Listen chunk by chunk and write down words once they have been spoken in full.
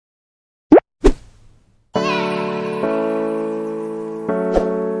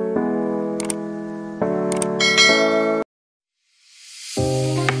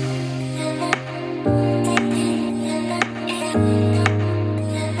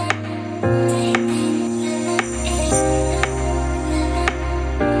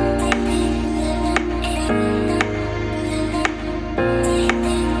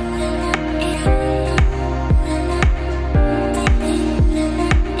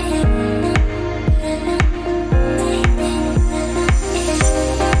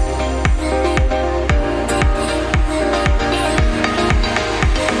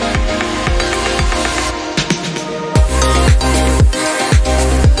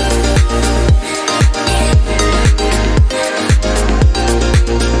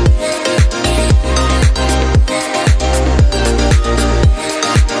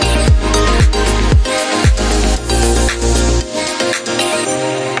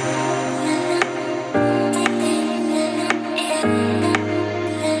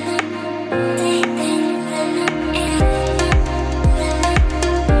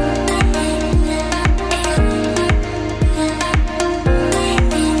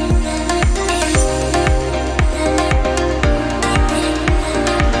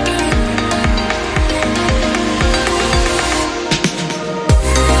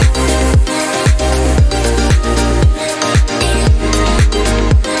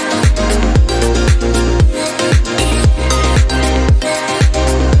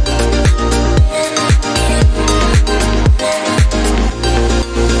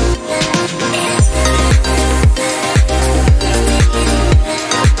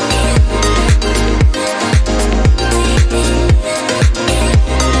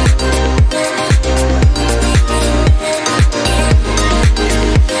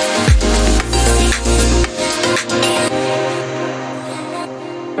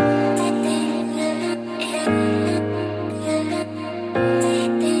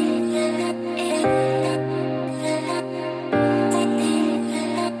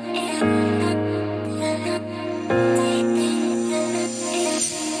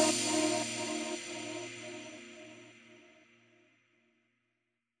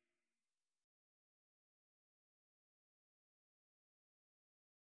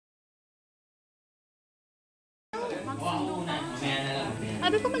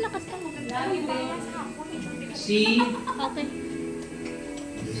Sabi ko malakas ka mo. C. Okay.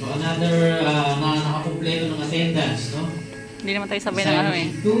 So another nakakumpleto ng attendance, no? Hindi naman tayo sabay ng ano eh.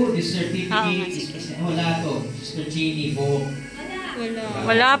 2, this certificate is wala to. Sister Chini, po.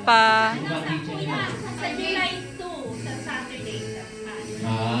 Wala pa. Sa July 2, sa Saturday.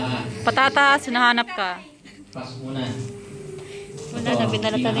 Patatas, hinahanap ka. Pass muna. Wala na,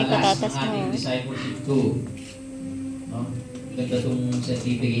 binalata na yung patatas mo. Discipleship 2. No? Ganda itong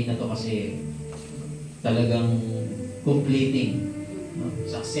certificate na to kasi talagang completing. No?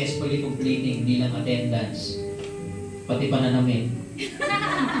 Successfully completing, hindi lang attendance. Pati pananamit.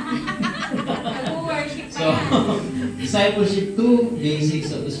 So, Discipleship 2,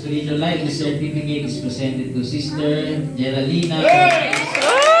 Basics of the Spiritual Life. The certificate is presented to Sister Geraldina. Yay!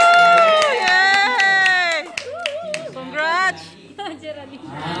 Congrats!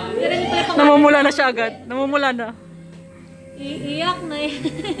 Namumula na siya agad. Namumula na. Iiyak na eh.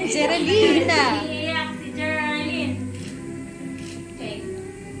 Geraldina. Iiyak si Geraldine. Okay.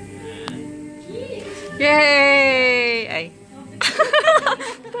 Yay! Ay.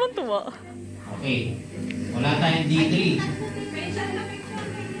 Tuwa-tuwa. Okay. Wala tayong D3.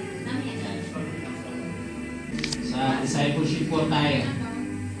 Sa discipleship po tayo.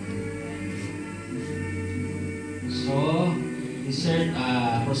 So, insert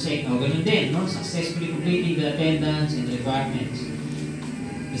prosec. O, ganun din, no? Successfully completing the attendance and requirements.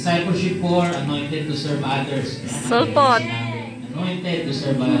 Discipleship 4, anointed to serve others. Sulpot. Anointed to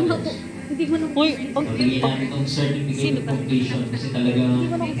serve others. Hindi mo nang Pagiging namin itong certificate of completion kasi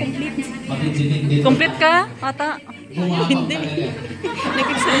talagang matindi-tindi. Complete ka? Ata? Bumabang talaga.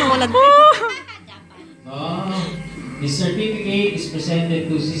 Nag-exam na wala. This certificate is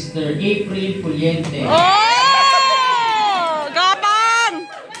presented to Sister April Puliente. Oh! Gapang!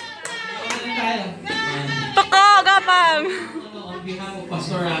 Toko! Gapang! On behalf of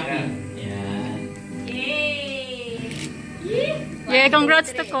Pastor Rocky. Yan. Yay! Yeah,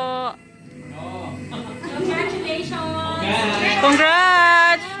 congrats Toko! Congratulations!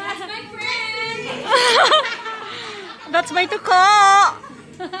 Congrats! That's my friend! That's my Toko!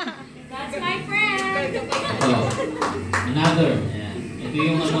 That's my friend! Another. Yan. Ito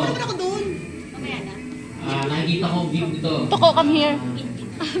yung ano. Mamaya na. Nakikita ko gift dito. Toko, come here.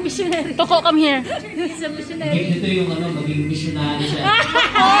 Missionary. Toko, come here. Sa missionary. Gift dito yung ano, maging missionary siya.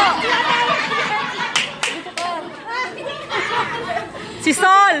 Si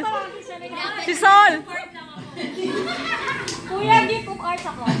Sol! Si Sol! Kuya, gift of art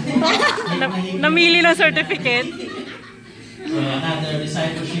ako. Namili ng certificate. So another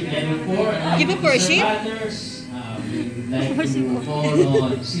discipleship level 4. Give a worship? We would like to call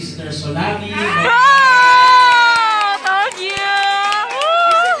on Sister Solami. Oh! Thank you!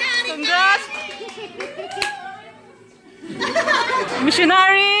 Woo! Congrats!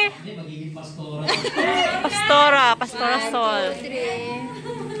 Missionary! Hindi, magiging pastora. Pastora Sol.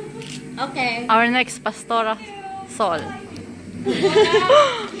 Okay. Our next Pastora Sol.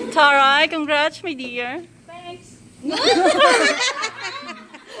 Taray, congrats, my dear. Thanks.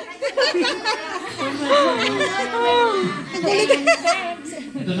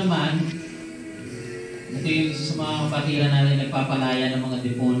 Ito naman, ito yung isa sa mga kapatiran natin nagpapalaya ng mga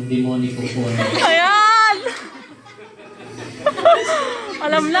demoniko po. Ayan!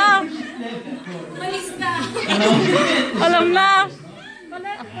 Alam na! Malis ka. Ano? Alam na!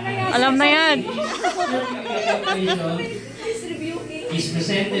 Alam na yan! Is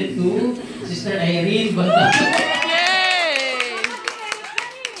presented to Sister Irene Banda. Yay!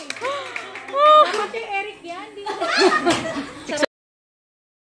 Ate Eric yan.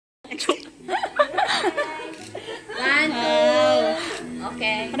 One, two.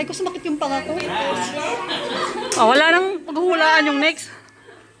 Okay. Aray ko, sumakit yung panga ko. Wala nang paghuhulaan yung next.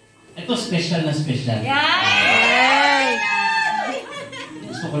 Ito special na special. Yay!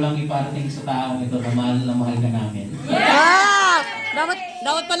 Gusto ko lang iparating sa taong ito na mahal ka namin. Wow!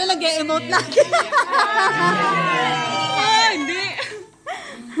 Dapat pala nag-emote lagi. Hindi!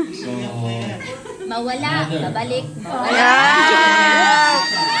 So, Mawala, babalik. Ayan!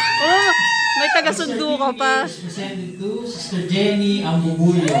 Oh, may taga-sundo ka pa. is presented to Sister Jenny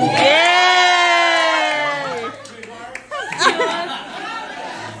Ambuguyo. Yay!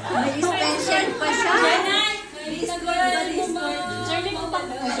 May special pa siya.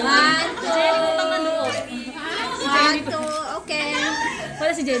 One, two, okay.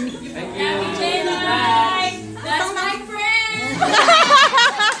 Wala si Jenny. Jenny! That's my friend!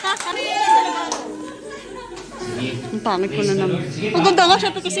 Ang pangit ko na naman. Sige, Ang ganda nga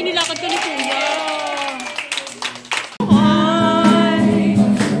syempre kasi nilakad ka ni Kuya.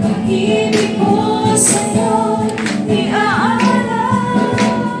 Ibig ko sa'yo iaalala.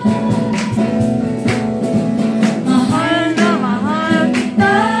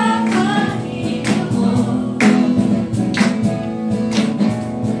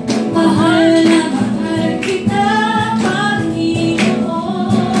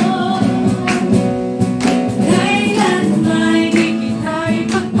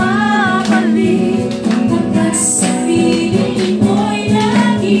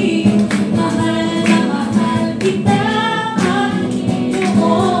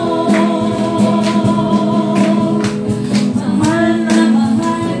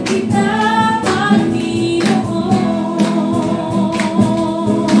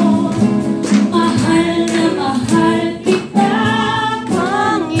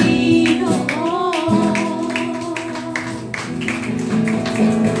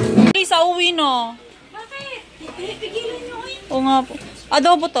 nga po.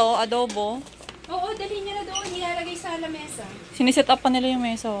 Adobo to, adobo. Oo, dali niya na doon. Ilalagay sa lamesa. Siniset up pa nila yung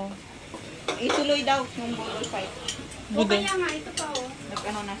mesa. Oh. Ituloy daw yung ball fight. O kaya nga, ito pa oh.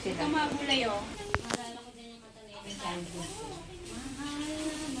 Nag-ano na sila. Ito magulay oh.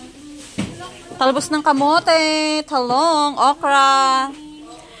 Talbos ng kamote, talong, okra.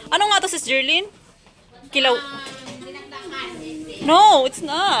 Ano nga to, Sis Jerlyn? Kilaw. No, it's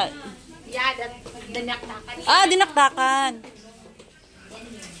not. Yeah, dinakdakan. Ah, dinakdakan.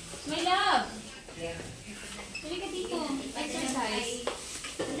 My love. Dali ka dito. Exercise.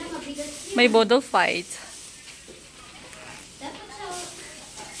 May bodol fight.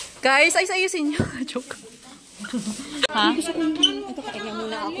 Guys, ayusin nyo. Joke. Ha? Ito, kain na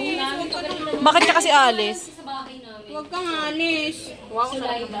muna ako. Bakit ka kasi alis? Huwag kang alis. Wow, Ito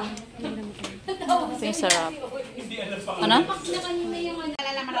yung sarap. Ano?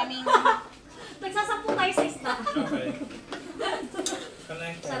 Alala maraming. Nagsasampu tayo sa isda.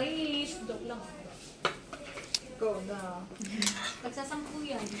 Saris, dog lang. Go na. Nagsasampu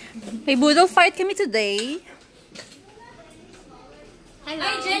yan. May bodol fight kami today. Hello.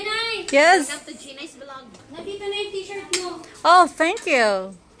 Hi, Jenay! Yes. Welcome to Jenay's vlog. Nandito na yung t-shirt mo. Oh, thank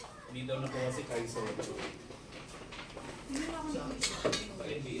you. Hindi daw nakuha si Kaiso.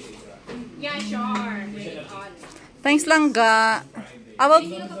 Yeah, sure. Bring it on. Thanks lang, ga.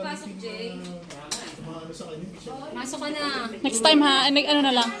 Hindi ka papasok, Jay. Masok ka na. Next time ha, ano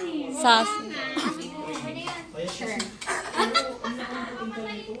na lang. Sas. Sure.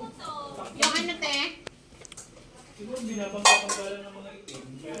 Yung ano, te? Siguro binabangkapanggalan ng mga itim.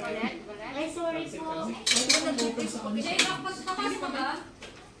 Ay, sorry po. Jay, papasok ka ba?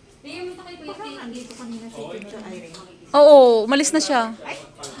 Jay, yung ito kay Kuya. Nandito kanina si Tito Irene. Oo, umalis na siya.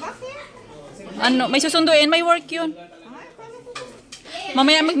 Ano, may susunduin, may work yun.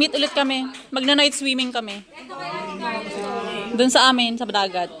 Mamaya mag-meet ulit kami. Magna-night swimming kami. Doon sa amin, sa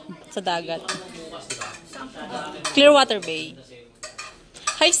dagat. Sa dagat. Clearwater Bay.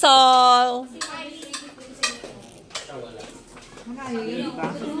 Hi, Sol!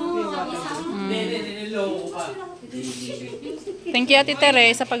 Thank you, Ate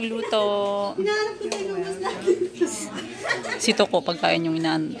Tere, sa pagluto. Sito ko, pagkain yung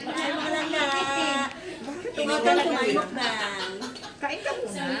inaan. Tumatala ko ng kain ka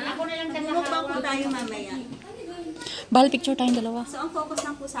muna. Ako na lang Mukbang po tayo mamaya. Bahal, picture tayong dalawa. So, ang focus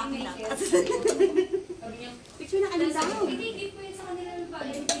lang po sa akin lang. Picture na kami daw. Hindi po yun sa kanila ng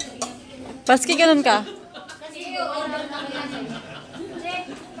bagay. Paski, ganun ka. Kasi order na yan. Jay,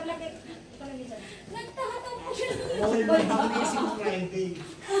 palagay dyan. Nagtahatang po siya.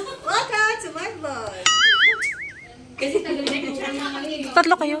 Welcome to my vlog. Kasi tagal na kami.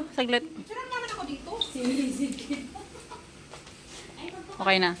 Tatlo kayo, saglit. Sarap naman ako dito.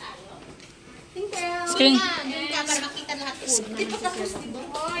 Okay na. Thank you. Screen. Doon ka para makita lahat po. Hindi pa tapos, di ba?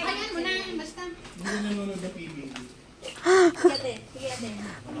 Ayan mo na, basta. Hindi nanonood ng PBB.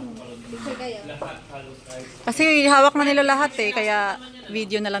 Picture kayo. Lahat halos kahit Kasi hawak na nila lahat eh, kaya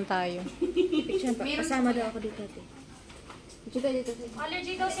video na lang tayo. Picture pa. Kasama daw ako dito. Picture kayo dito.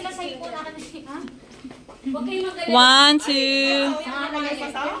 Allergy daw sila sa ipon. Ha? Huwag kayo magaling. 1,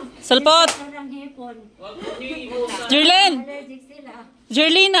 2. Salpot! Jerlyn!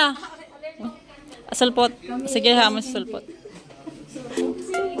 Jerlina! Salpot. Sige, hamon si Salpot.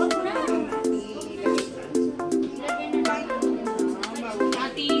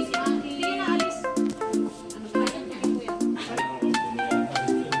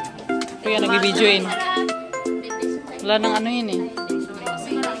 Kuya, nagbibidyoin. Wala nang ano yun eh.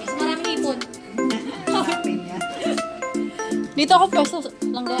 Maraming ipon. Dito ako pwesto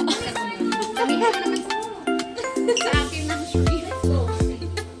lang kaya. Sabihin mo naman sa akin ng shrimp.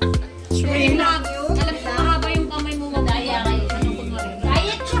 Shrimp. Alam ko, mahaba yung kamay mo. Daya kayo.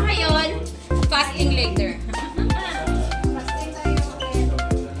 Diet siya ngayon. Fasting later. Fasting tayo later.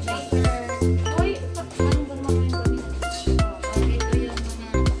 Uy, anong ba naman yung gabi? Ito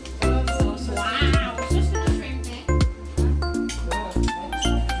yung mga sauce. Wow! Sauce na shrimp eh.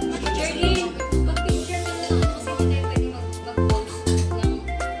 Jerry, mag-picture ka na lang kasi hindi tayo pwede mag-post ng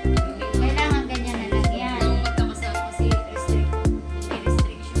kailangan ganyan na lang yan. Magkakasama kasi may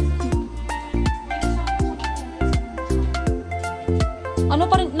restriction. Ano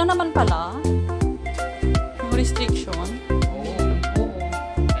pa rin na naman pala? Yung restriction. Oo.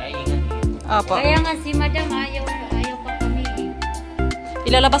 Kaya ingat. Apa. Kaya nga si Madam ayaw pa kami eh.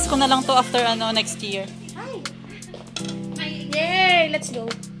 Ilalabas ko na lang to after next year. Yay! Let's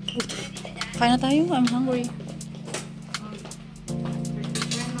go. Kain na tayo. I'm hungry.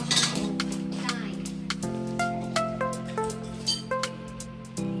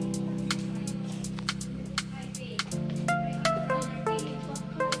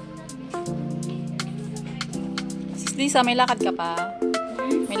 Lisa, may lakad ka pa?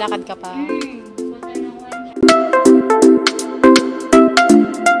 May lakad ka pa?